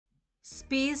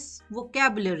Space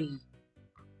vocabulary.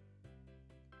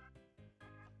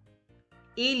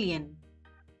 Alien,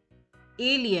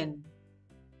 alien.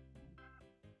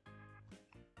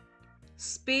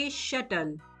 Space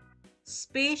shuttle,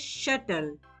 space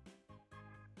shuttle.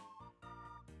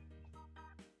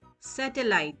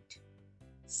 Satellite,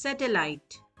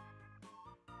 satellite.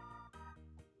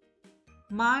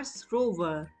 Mars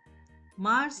rover,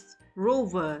 Mars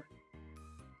rover.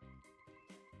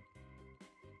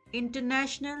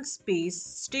 International Space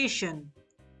Station,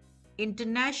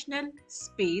 International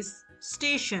Space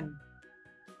Station.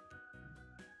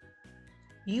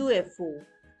 UFO,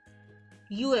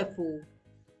 UFO.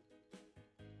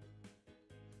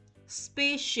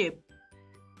 Spaceship,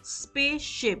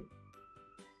 spaceship.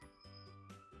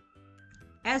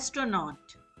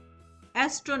 Astronaut,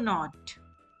 astronaut.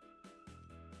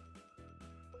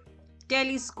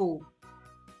 Telescope,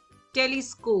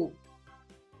 telescope.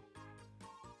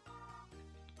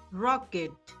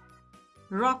 Rocket,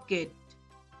 rocket.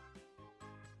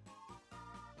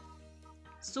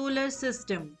 Solar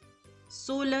system,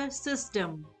 solar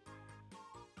system.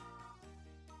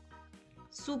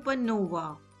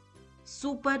 Supernova,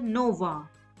 supernova.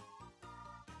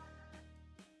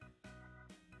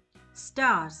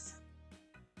 Stars,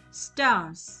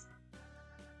 stars.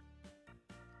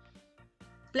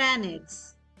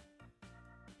 Planets,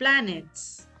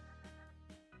 planets.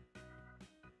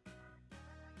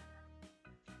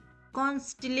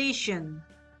 Constellation,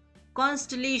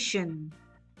 constellation.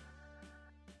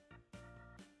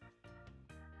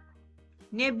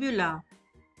 Nebula,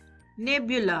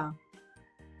 nebula.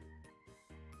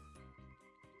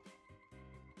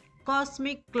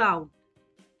 Cosmic cloud,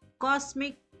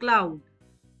 cosmic cloud.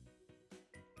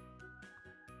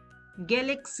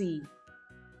 Galaxy,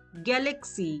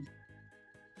 galaxy.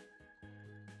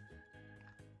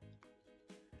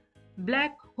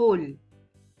 Black hole,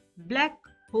 black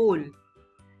hole.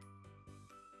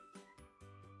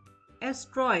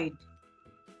 Asteroid,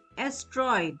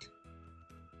 asteroid.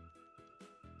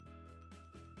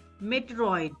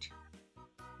 Meteoroid,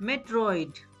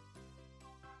 meteoroid.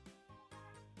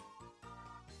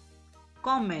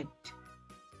 Comet,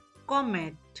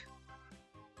 comet.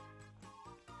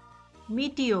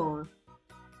 Meteor,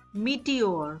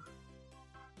 meteor.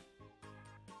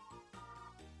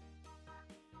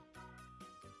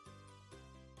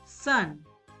 Sun,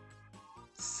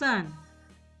 sun.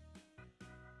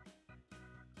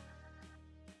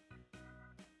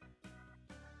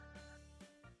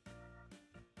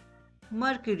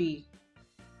 Mercury,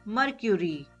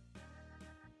 mercury.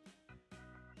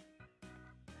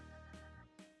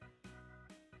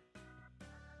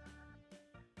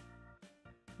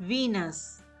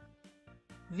 Venus,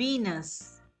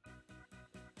 Venus.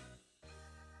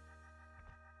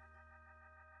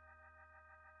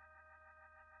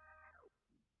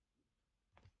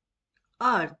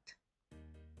 Earth,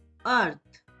 earth.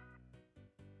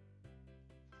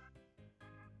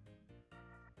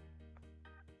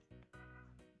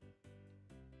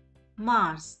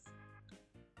 Mars,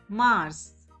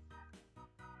 Mars.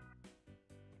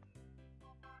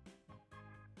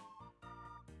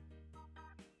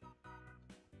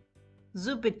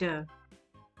 Jupiter,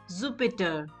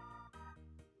 Jupiter.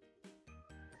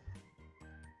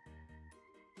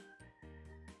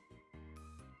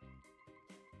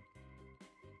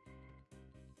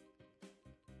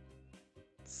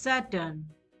 Saturn,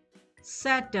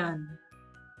 Saturn.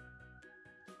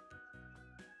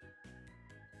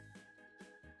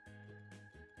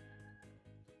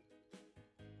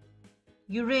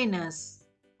 Uranus,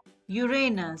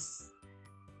 Uranus.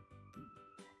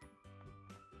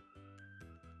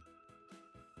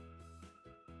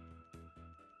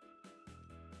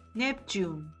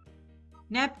 Neptune,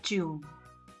 Neptune.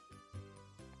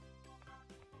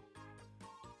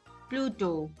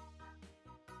 Pluto,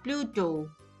 Pluto.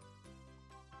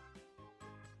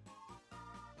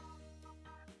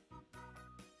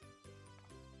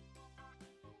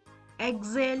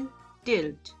 Axial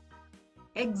tilt,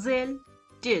 axial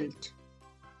tilt.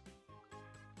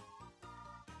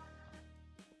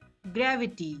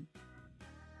 Gravity,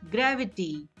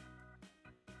 gravity.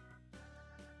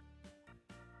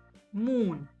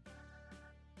 Moon,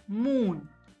 moon.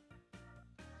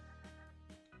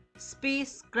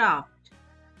 Spacecraft,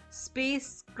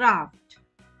 spacecraft.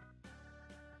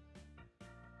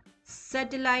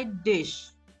 Satellite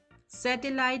dish,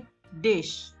 satellite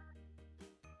dish.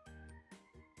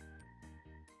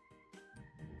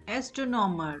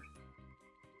 Astronomer,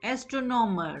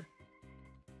 astronomer.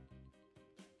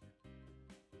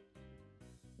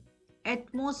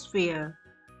 Atmosphere,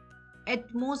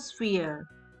 atmosphere.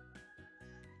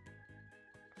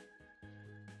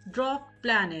 dwarf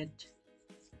planet,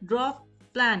 dwarf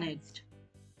planet.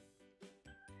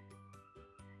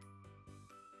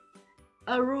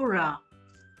 Aurora,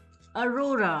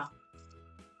 aurora.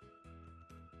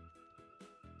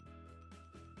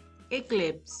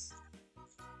 Eclipse,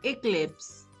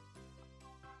 eclipse.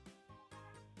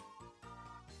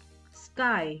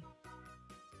 Sky,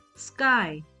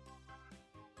 sky.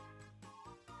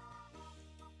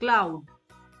 Cloud,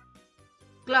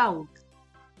 cloud.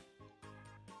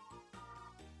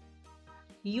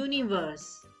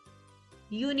 Universe,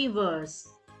 universe.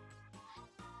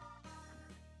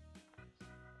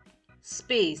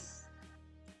 Space,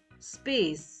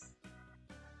 space.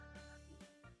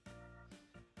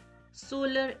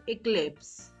 Solar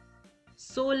eclipse,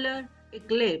 solar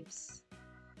eclipse.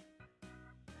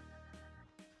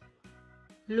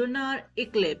 Lunar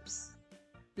eclipse,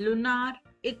 lunar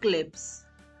eclipse.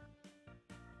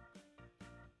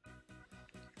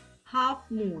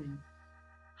 Half moon,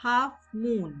 half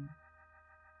moon.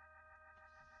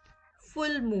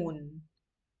 Full moon,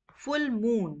 full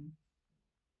moon.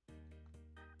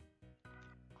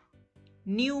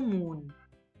 New moon,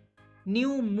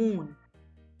 new moon.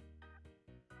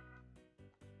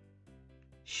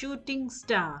 Shooting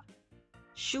star,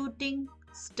 shooting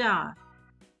star.